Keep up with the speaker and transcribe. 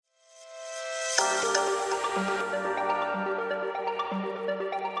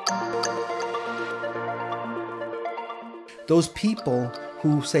Those people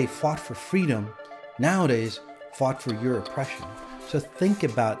who say fought for freedom nowadays fought for your oppression. So think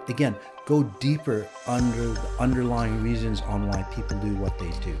about, again, go deeper under the underlying reasons on why people do what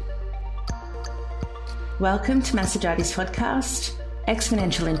they do. Welcome to Massajoti's podcast,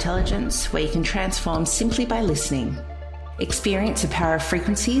 Exponential Intelligence, where you can transform simply by listening. Experience the power of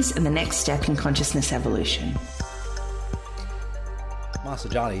frequencies and the next step in consciousness evolution.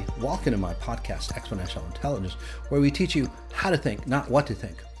 Masajati, welcome to my podcast, Exponential Intelligence, where we teach you how to think, not what to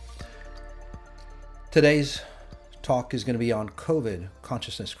think. Today's talk is going to be on COVID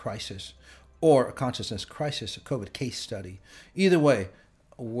consciousness crisis, or a consciousness crisis, a COVID case study. Either way,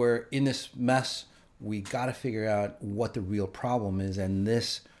 we're in this mess. We got to figure out what the real problem is, and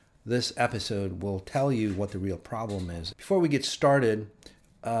this episode will tell you what the real problem is. Before we get started,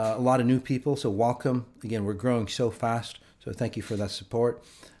 a lot of new people, so welcome. Again, we're growing so fast. So thank you for that support.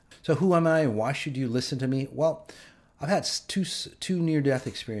 So who am I and why should you listen to me? Well, I've had two near-death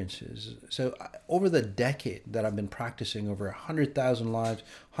experiences. So over the decade that I've been practicing, over 100,000 lives,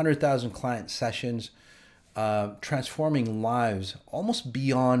 100,000 client sessions, transforming lives almost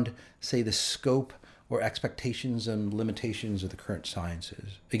beyond, say, the scope or expectations and limitations of the current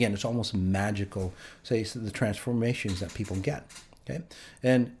sciences. Again, it's almost magical, say, the transformations that people get. Okay,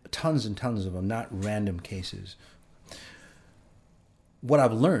 and tons of them, not random cases. What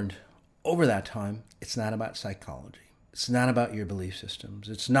I've learned over that time, it's not about psychology. It's not about your belief systems.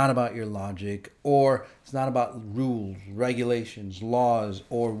 It's not about your logic, or it's not about rules, regulations, laws,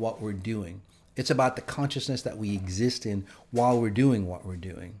 or what we're doing. It's about the consciousness that we exist in while we're doing what we're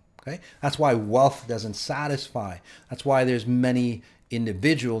doing. Okay? That's why wealth doesn't satisfy. That's why there's many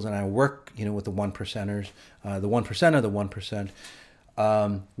individuals, and I work, with the 1%ers, the 1% of the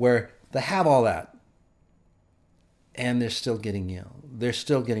 1%, where they have all that, and they're still getting ill. They're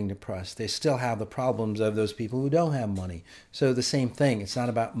still getting depressed. They still have the problems of those people who don't have money. So the same thing. It's not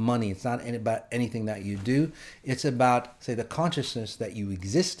about money. It's not about anything that you do. It's about, say, the consciousness that you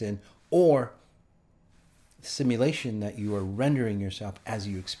exist in, or the simulation that you are rendering yourself as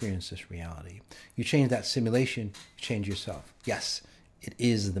you experience this reality. You change that simulation, you change yourself. Yes, it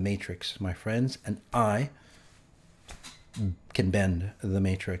is the matrix, my friends, and I can bend the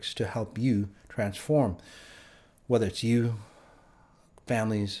matrix to help you transform. Whether it's you,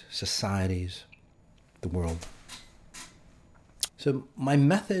 families, societies, the world. So my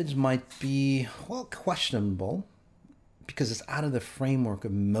methods might be, questionable, because it's out of the framework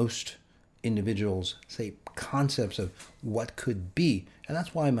of most individuals, say, concepts of what could be. And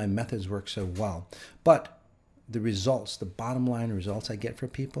that's why my methods work so well. But the results, the bottom line results I get for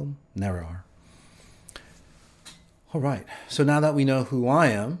people, never are. All right. So now that we know who I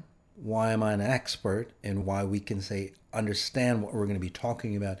am, why am I an expert, and why we can, say, understand what we're going to be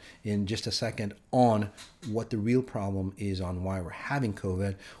talking about in just a second on what the real problem is, on why we're having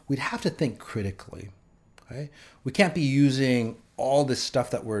COVID, we'd have to think critically. Okay? We can't be using all this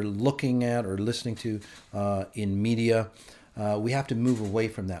stuff that we're looking at or listening to in media. We have to move away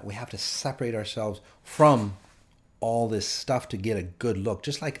from that. We have to separate ourselves from all this stuff to get a good look.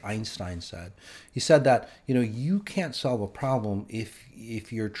 Just like Einstein said. He said that, you can't solve a problem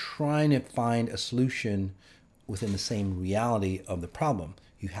if you're trying to find a solution within the same reality of the problem.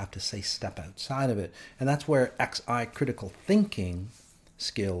 You have to, say, step outside of it. And that's where XI critical thinking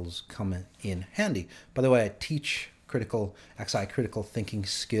skills come in handy. By the way, I teach XI critical thinking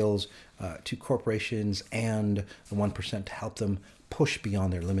skills to corporations and the 1% to help them push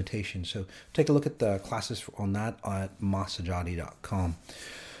beyond their limitations. So take a look at the classes on that at masajati.com.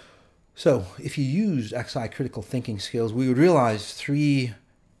 So if you used XI critical thinking skills, we would realize 3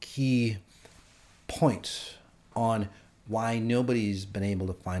 key points on why nobody's been able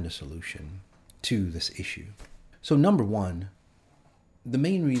to find a solution to this issue. So number 1, the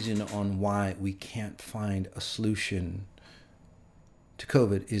main reason on why we can't find a solution to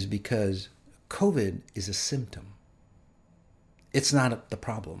COVID is because COVID is a symptom. It's not the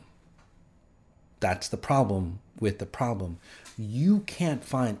problem. That's the problem with the problem. You can't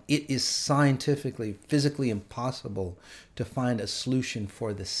find, it is scientifically, physically impossible to find a solution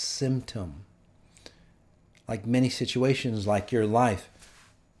for the symptom. Like many situations, like your life,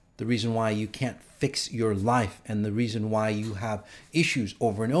 the reason why you can't fix your life and the reason why you have issues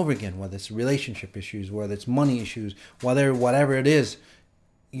over and over again, whether it's relationship issues, whether it's money issues, whatever it is,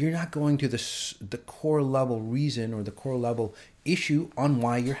 you're not going to the core level reason or the core level issue on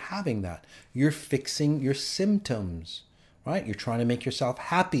why you're having that. You're fixing your symptoms, right? You're trying to make yourself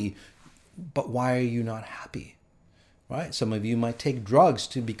happy, but why are you not happy, right? Some of you might take drugs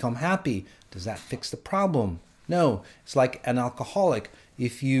to become happy. Does that fix the problem? No. It's like an alcoholic.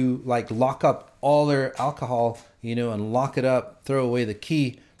 If you like lock up all their alcohol, and lock it up, throw away the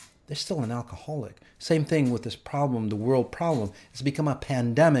key, they're still an alcoholic. Same thing with this problem, the world problem. It's become a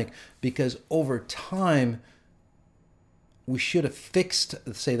pandemic because over time, we should have fixed,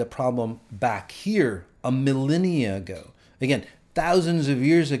 say, the problem back here a millennia ago. Again, thousands of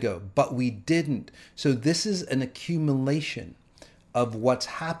years ago, but we didn't. So this is an accumulation of what's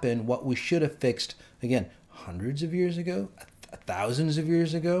happened, what we should have fixed, again, hundreds of years ago, thousands of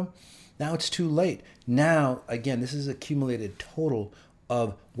years ago. Now it's too late. Now, again, this is accumulated total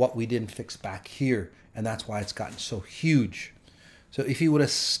of what we didn't fix back here. And that's why it's gotten so huge. So if you would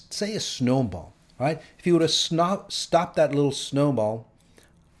have, say, a snowball, right? If you would have stopped that little snowball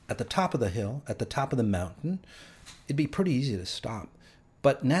at the top of the hill, at the top of the mountain, it'd be pretty easy to stop.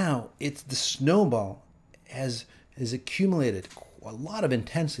 But now it's the snowball has accumulated a lot of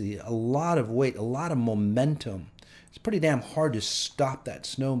intensity, a lot of weight, a lot of momentum. It's pretty damn hard to stop that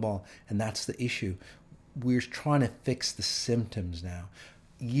snowball, and that's the issue. We're trying to fix the symptoms now.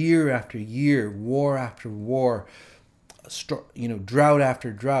 Year after year, war after war, drought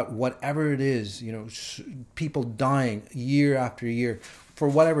after drought, whatever it is, people dying year after year, for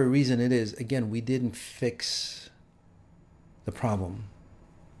whatever reason it is. Again, we didn't fix the problem.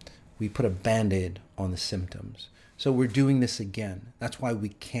 We put a Band-Aid on the symptoms. So we're doing this again. That's why we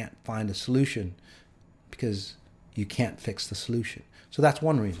can't find a solution, because you can't fix the solution. So that's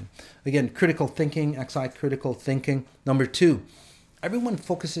one reason. Again, critical thinking, XI critical thinking. Number 2, everyone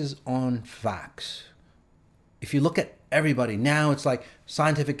focuses on facts. If you look at everybody, now it's like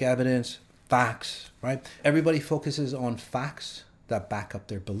scientific evidence, facts, right? Everybody focuses on facts that back up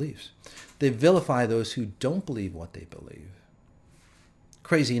their beliefs. They vilify those who don't believe what they believe.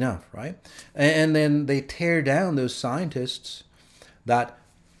 Crazy enough, right? And then they tear down those scientists that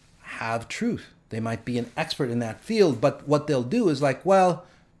have truth. They might be an expert in that field, but what they'll do is like, well,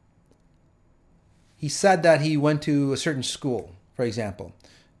 he said that he went to a certain school, for example,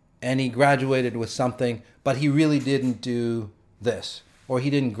 and he graduated with something, but he really didn't do this, or he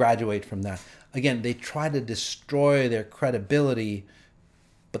didn't graduate from that. Again, they try to destroy their credibility,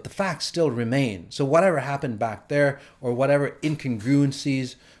 but the facts still remain. So whatever happened back there, or whatever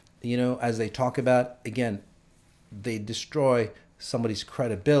incongruencies, as they talk about, again, they destroy somebody's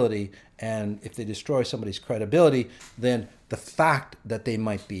credibility. And if they destroy somebody's credibility, then the fact that they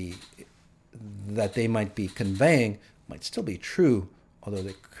might be conveying might still be true, although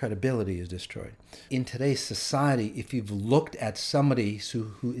the credibility is destroyed. In today's society, if you've looked at somebody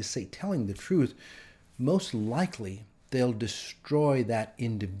who is, say, telling the truth, most likely they'll destroy that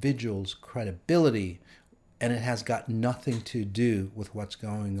individual's credibility, and it has got nothing to do with what's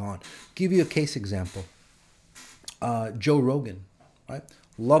going on. Give you a case example. Joe Rogan, right?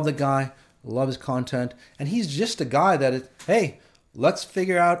 Love the guy, love his content, and he's just a guy that hey, let's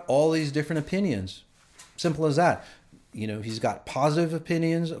figure out all these different opinions. Simple as that. He's got positive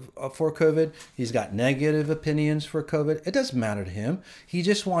opinions for COVID. He's got negative opinions for COVID. It doesn't matter to him. He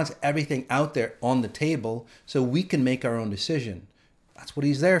just wants everything out there on the table so we can make our own decision. That's what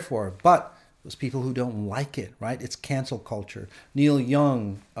he's there for. But those people who don't like it, right? It's cancel culture. Neil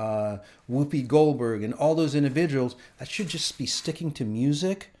Young, Whoopi Goldberg, and all those individuals that should just be sticking to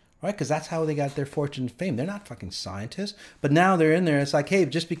music, right? Because that's how they got their fortune and fame. They're not fucking scientists. But now they're in there. It's like, hey,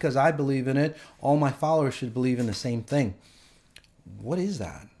 just because I believe in it, all my followers should believe in the same thing. What is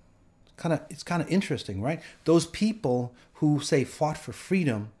that? It's kind of interesting, right? Those people who say fought for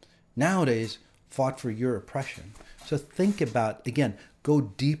freedom nowadays fought for your oppression. So think about, again, go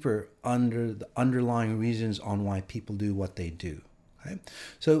deeper under the underlying reasons on why people do what they do. Okay?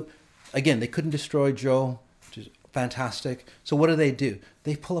 So again, they couldn't destroy Joe, which is fantastic. So what do?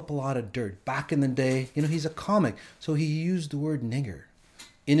 They pull up a lot of dirt. Back in the day, he's a comic, so he used the word nigger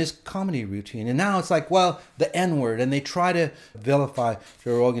in his comedy routine. And now it's like, well, the N-word, and they try to vilify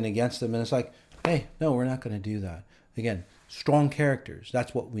Joe Rogan against him. And it's like, hey, no, we're not going to do that. Again, strong characters.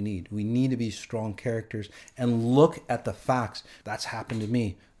 That's what we need. We need to be strong characters and look at the facts. That's happened to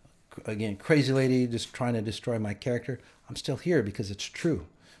me. Again, crazy lady just trying to destroy my character. I'm still here because it's true,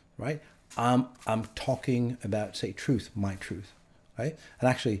 right? I'm talking about, say, truth, my truth, right? And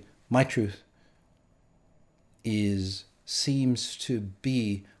actually, my truth seems to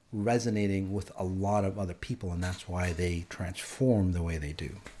be resonating with a lot of other people, and that's why they transform the way they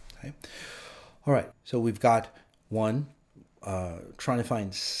do. Okay? All right, so we've got one, trying to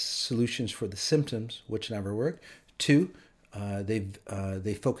find solutions for the symptoms, which never work. 2,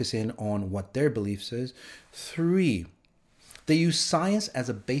 they focus in on what their beliefs is. 3, they use science as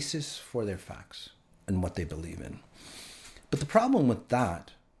a basis for their facts and what they believe in. But the problem with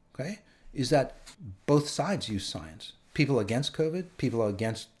that, okay, is that both sides use science. People against COVID, people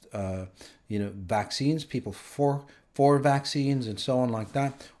against vaccines, people for vaccines and so on like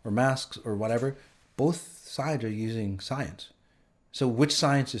that, or masks or whatever. Both sides are using science. So which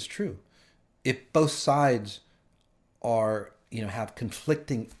science is true? If both sides are, have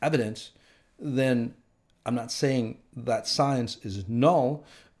conflicting evidence, then I'm not saying that science is null,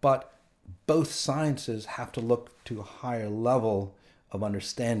 but both sciences have to look to a higher level of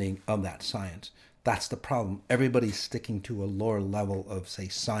understanding of that science. That's the problem. Everybody's sticking to a lower level of, say,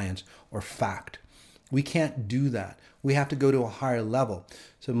 science or fact. We can't do that. We have to go to a higher level.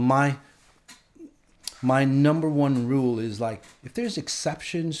 So my number one rule is, like, if there's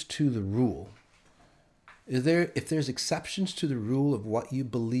exceptions to the rule, if there's exceptions to the rule of what you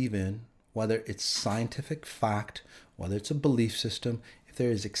believe in, whether it's scientific fact, whether it's a belief system, if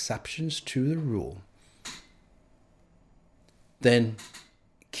there is exceptions to the rule, then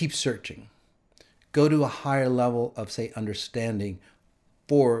keep searching. Go to a higher level of, say, understanding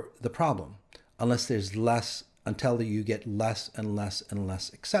for the problem, until you get less and less and less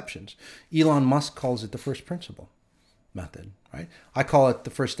exceptions. Elon Musk calls it the first principle method, right? I call it the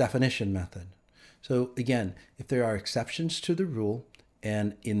first definition method. So again, if there are exceptions to the rule,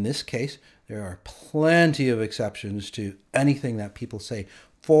 and in this case, there are plenty of exceptions to anything that people say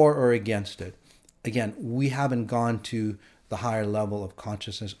for or against it. Again, we haven't gone to the higher level of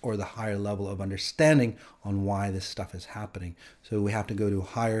consciousness or the higher level of understanding on why this stuff is happening. So we have to go to a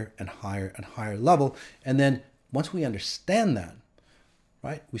higher and higher and higher level. And then once we understand that,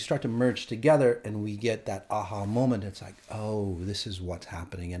 right, we start to merge together and we get that aha moment. It's like, oh, this is what's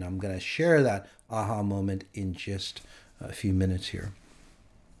happening. And I'm going to share that aha moment in just a few minutes here.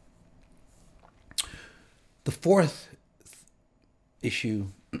 The fourth issue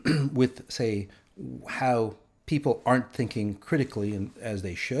with, say, how people aren't thinking critically as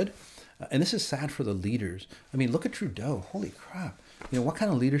they should, and this is sad for the leaders. I mean, look at Trudeau. Holy crap. What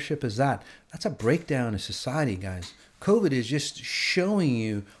kind of leadership is that? That's a breakdown of society, guys. COVID is just showing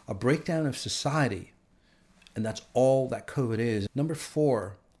you a breakdown of society, and that's all that COVID is. Number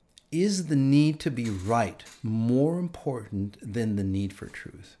 4, is the need to be right more important than the need for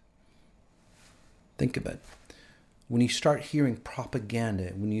truth? Think of it. When you start hearing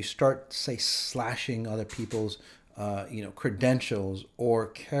propaganda, when you start, say, slashing other people's, credentials or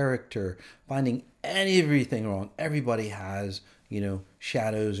character, finding everything wrong. Everybody has,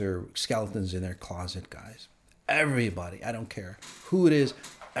 shadows or skeletons in their closet, guys. Everybody. I don't care who it is.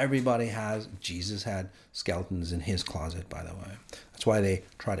 Everybody has. Jesus had skeletons in his closet, by the way. That's why they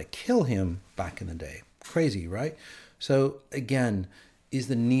tried to kill him back in the day. Crazy, right? So again, is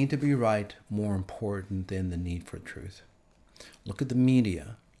the need to be right more important than the need for truth? Look at the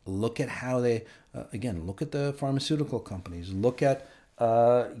media. Look at how they, look at the pharmaceutical companies. Look at,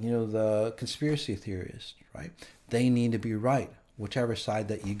 the conspiracy theorists, right? They need to be right. Whichever side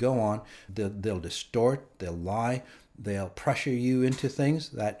that you go on, they'll distort, they'll lie, they'll pressure you into things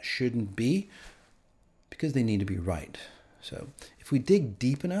that shouldn't be because they need to be right. So if we dig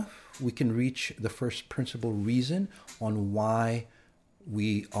deep enough, we can reach the first principle reason on why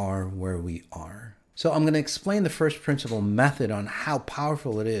we are where we are. So I'm going to explain the first principle method on how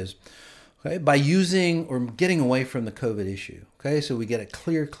powerful it is, okay, by using or getting away from the COVID issue. Okay, so we get a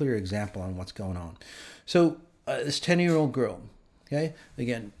clear example on what's going on. So this 10-year-old girl, okay,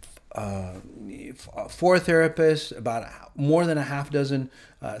 again, 4 therapists, about more than a half dozen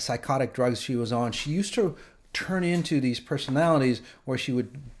psychotic drugs she was on. She used to turn into these personalities where she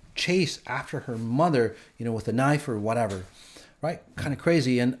would chase after her mother, with a knife or whatever. Right? Kind of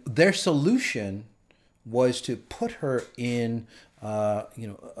crazy. And their solution was to put her in, a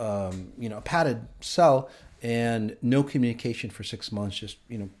padded cell and no communication for 6 months, just,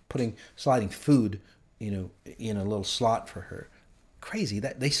 sliding food, in a little slot for her. Crazy.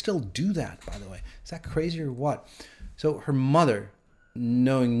 That they still do that, by the way. Is that crazy or what? So her mother,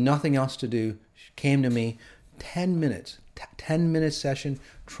 knowing nothing else to do, she came to me. 10 minutes, 10-minute session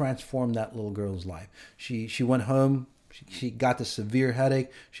transformed that little girl's life. She went home. She got the severe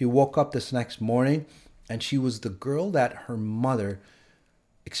headache. She woke up this next morning, and she was the girl that her mother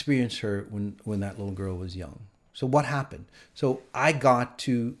experienced her when that little girl was young. So what happened? So I got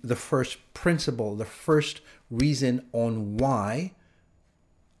to the first principle, the first reason on why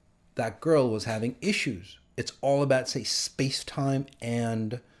that girl was having issues. It's all about, say, space-time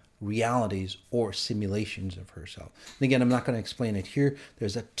and realities or simulations of herself. And again, I'm not going to explain it here.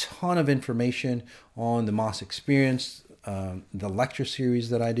 There's a ton of information on the Moss Experience, the lecture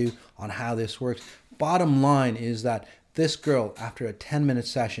series that I do on how this works. Bottom line is that this girl, after a 10-minute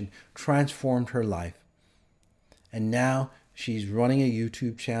session, transformed her life. And now She's running a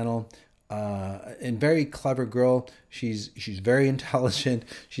YouTube channel. And very clever girl. She's very intelligent.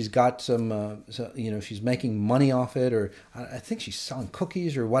 She's got some, she's making money off it, or I think she's selling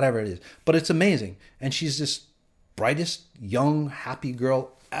cookies or whatever it is. But it's amazing. And she's this brightest, young, happy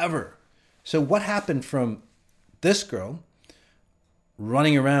girl ever. So what happened from this girl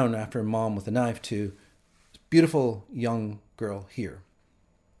running around after her mom with a knife to this beautiful young girl here?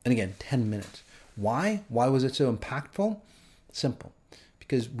 And again, 10 minutes. Why? Why was it so impactful? Simple.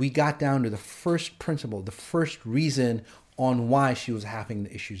 Because we got down to the first principle, the first reason on why she was having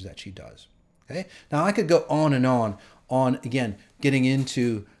the issues that she does. Okay. Now I could go on and on again, getting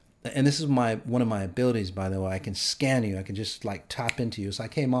into, and this is one of my abilities, by the way. I can scan you. I can just like tap into you. It's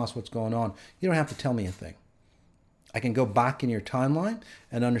like, hey, Moss, what's going on? You don't have to tell me a thing. I can go back in your timeline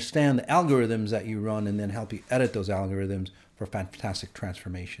and understand the algorithms that you run, and then help you edit those algorithms for fantastic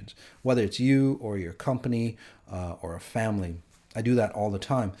transformations, whether it's you or your company or a family. I do that all the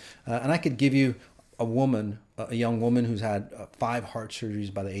time. And I could give you a young woman who's had 5 heart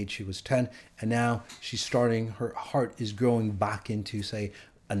surgeries by the age she was 10. And now her heart is growing back into, say,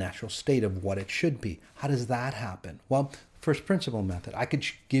 a natural state of what it should be. How does that happen? Well, first principle method. I could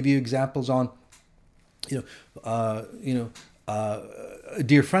give you examples on, a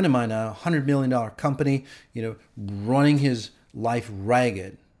dear friend of mine now, $100 million company, running his life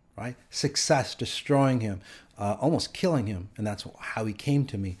ragged, right? Success destroying him. Almost killing him, and that's how he came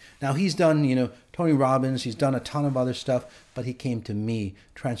to me. Now he's done, Tony Robbins, he's done a ton of other stuff, but he came to me,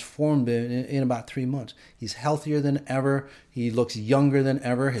 transformed in about 3 months. He's healthier than ever. He looks younger than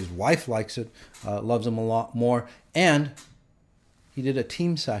ever. His wife likes it, loves him a lot more. And he did a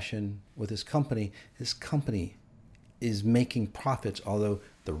team session with his company. His company is making profits, although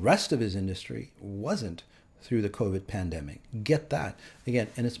the rest of his industry wasn't through the COVID pandemic. Get that. Again,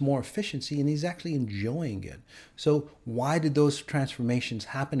 and it's more efficiency, and he's actually enjoying it. So why did those transformations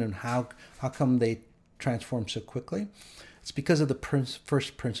happen, and how come they transform so quickly? It's because of the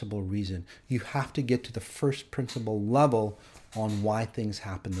first principle reason. You have to get to the first principle level on why things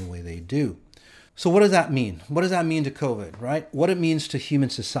happen the way they do. So what does that mean? What does that mean to COVID, right? What it means to human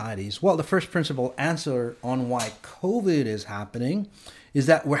societies? Well, the first principle answer on why COVID is happening is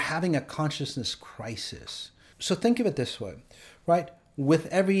that we're having a consciousness crisis. So think of it this way, right? With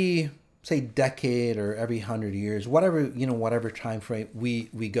every, say, decade or every 100 years, whatever time frame,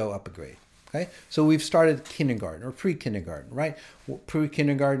 we go up a grade. Okay, so we've started kindergarten or pre-kindergarten, right?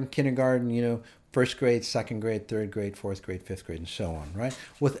 Pre-kindergarten, kindergarten, first grade, second grade, third grade, fourth grade, fifth grade, and so on, right?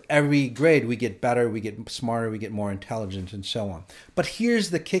 With every grade, we get better, we get smarter, we get more intelligent, and so on. But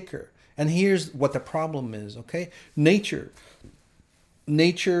here's the kicker, and here's what the problem is, okay? Nature,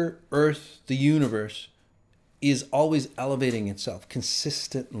 Earth, the universe, is always elevating itself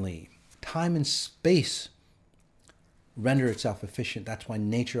consistently. Time and space render itself efficient. That's why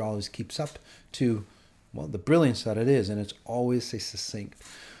nature always keeps up to, the brilliance that it is, and it's always succinct.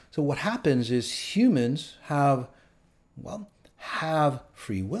 So what happens is humans have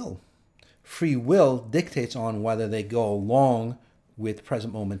free will. Free will dictates on whether they go along with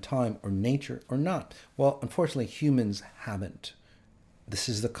present moment time or nature or not. Well, unfortunately, humans haven't. This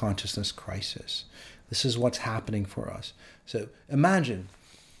is the consciousness crisis. This is what's happening for us. So imagine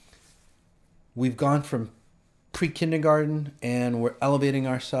we've gone from pre-kindergarten and we're elevating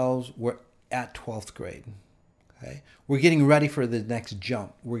ourselves. We're at 12th grade. Okay? We're getting ready for the next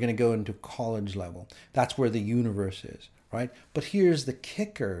jump. We're going to go into college level. That's where the universe is, right? But here's the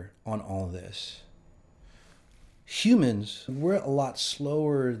kicker on all this. Humans, we're a lot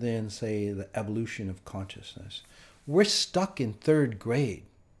slower than, say, the evolution of consciousness. We're stuck in 3rd grade.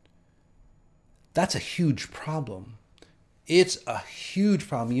 That's a huge problem. It's a huge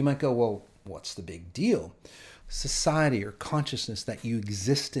problem. You might go, well, what's the big deal? Society or consciousness that you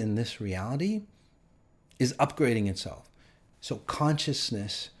exist in this reality is upgrading itself. So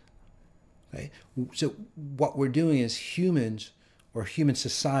consciousness, okay? So what we're doing is humans or human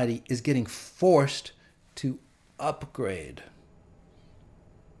society is getting forced to upgrade.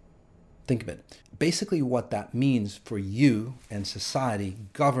 Think of it. Basically what that means for you and society,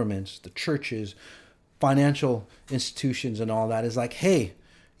 governments, the churches, financial institutions and all that is like, hey,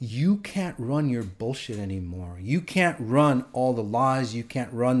 you can't run your bullshit anymore. You can't run all the lies. You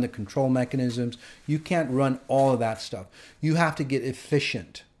can't run the control mechanisms. You can't run all of that stuff. You have to get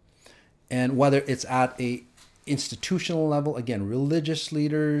efficient. And whether it's at a institutional level, again, religious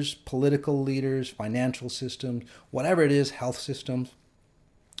leaders, political leaders, financial systems, whatever it is, health systems,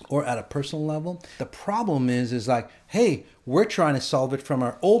 or at a personal level, the problem is like, hey, we're trying to solve it from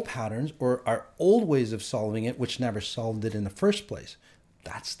our old patterns or our old ways of solving it, which never solved it in the first place.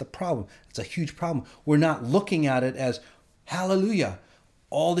 That's the problem. It's a huge problem. We're not looking at it as, hallelujah,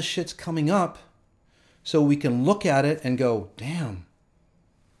 all the shit's coming up, so we can look at it and go, damn,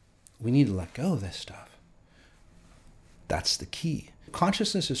 we need to let go of this stuff. That's the key.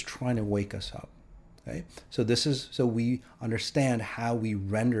 Consciousness is trying to wake us up. Okay? So we understand how we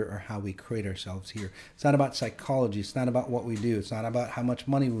render or how we create ourselves here. It's not about psychology. It's not about what we do. It's not about how much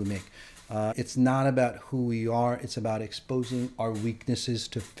money we make. It's not about who we are. It's about exposing our weaknesses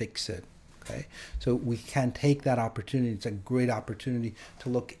to fix it. Okay? So we can take that opportunity. It's a great opportunity to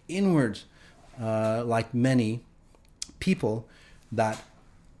look inwards, like many people that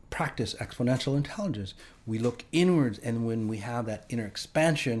practice exponential intelligence. We look inwards, and when we have that inner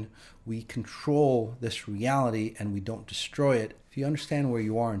expansion, we control this reality and we don't destroy it. If you understand where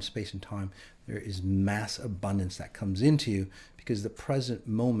you are in space and time, there is mass abundance that comes into you, because the present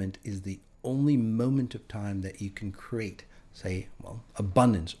moment is the only moment of time that you can create, say,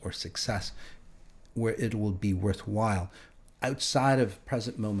 abundance or success, where it will be worthwhile. Outside of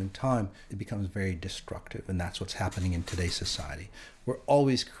present moment time, it becomes very destructive, and that's what's happening in today's society. We're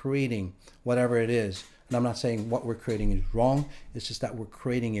always creating whatever it is, and I'm not saying what we're creating is wrong, it's just that we're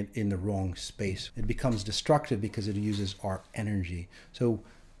creating it in the wrong space. It becomes destructive because it uses our energy. So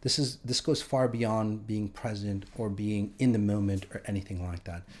this goes far beyond being present or being in the moment or anything like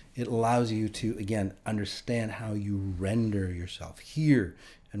that. It allows you to, again, understand how you render yourself here.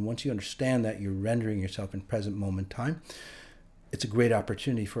 And once you understand that you're rendering yourself in present moment time, it's a great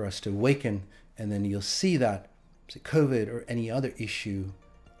opportunity for us to awaken, and then you'll see that COVID or any other issue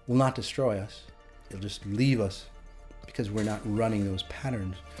will not destroy us. It'll just leave us, because we're not running those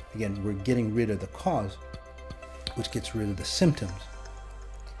patterns. Again, we're getting rid of the cause, which gets rid of the symptoms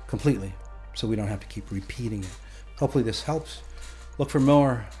completely, so we don't have to keep repeating it. Hopefully this helps. Look for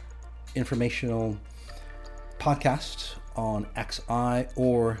more informational podcasts on XI,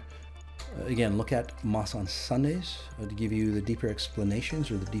 or again, look at Moss on Sundays to give you the deeper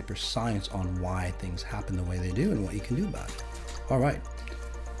explanations or the deeper science on why things happen the way they do and what you can do about it. All right.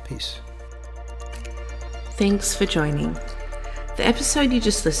 Peace. Thanks for joining. The episode you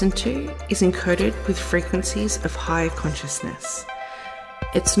just listened to is encoded with frequencies of higher consciousness.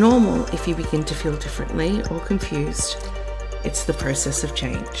 It's normal if you begin to feel differently or confused. It's the process of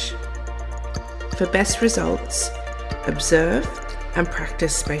change. For best results, observe and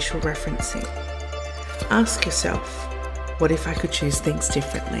practice spatial referencing. Ask yourself, what if I could choose things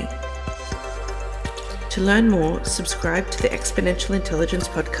differently? To learn more, subscribe to the Exponential Intelligence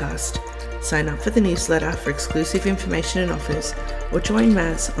podcast, sign up for the newsletter for exclusive information and offers, or join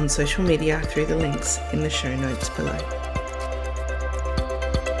Maz on social media through the links in the show notes below.